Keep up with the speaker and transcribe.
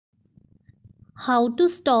How to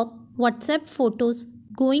stop WhatsApp photos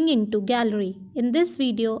going into gallery. In this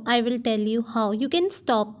video, I will tell you how you can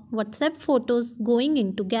stop WhatsApp photos going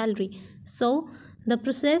into gallery. So, the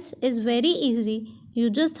process is very easy. You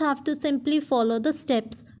just have to simply follow the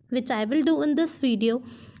steps which I will do in this video,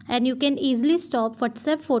 and you can easily stop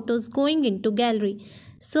WhatsApp photos going into gallery.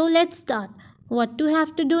 So, let's start. What you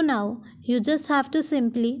have to do now? You just have to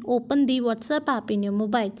simply open the WhatsApp app in your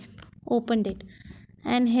mobile. Opened it,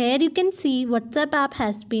 and here you can see WhatsApp app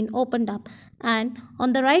has been opened up, and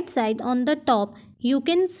on the right side on the top you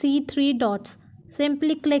can see three dots.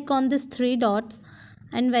 Simply click on these three dots,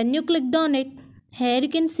 and when you clicked on it, here you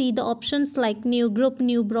can see the options like new group,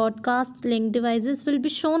 new broadcast, link devices will be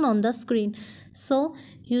shown on the screen. So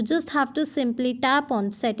you just have to simply tap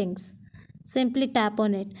on settings. Simply tap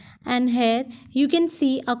on it, and here you can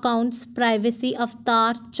see accounts, privacy,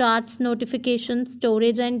 avatar, charts, notifications,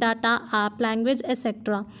 storage and data, app, language,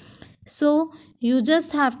 etc. So you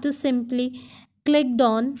just have to simply click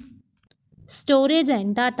on storage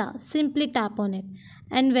and data. Simply tap on it,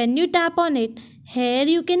 and when you tap on it, here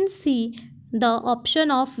you can see the option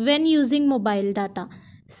of when using mobile data.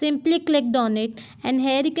 Simply clicked on it, and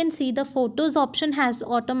here you can see the photos option has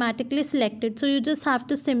automatically selected. So you just have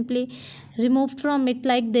to simply remove from it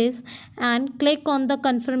like this and click on the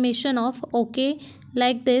confirmation of OK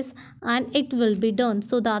like this, and it will be done.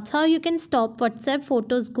 So that's how you can stop WhatsApp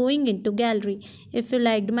photos going into gallery. If you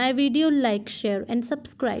liked my video, like, share and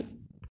subscribe.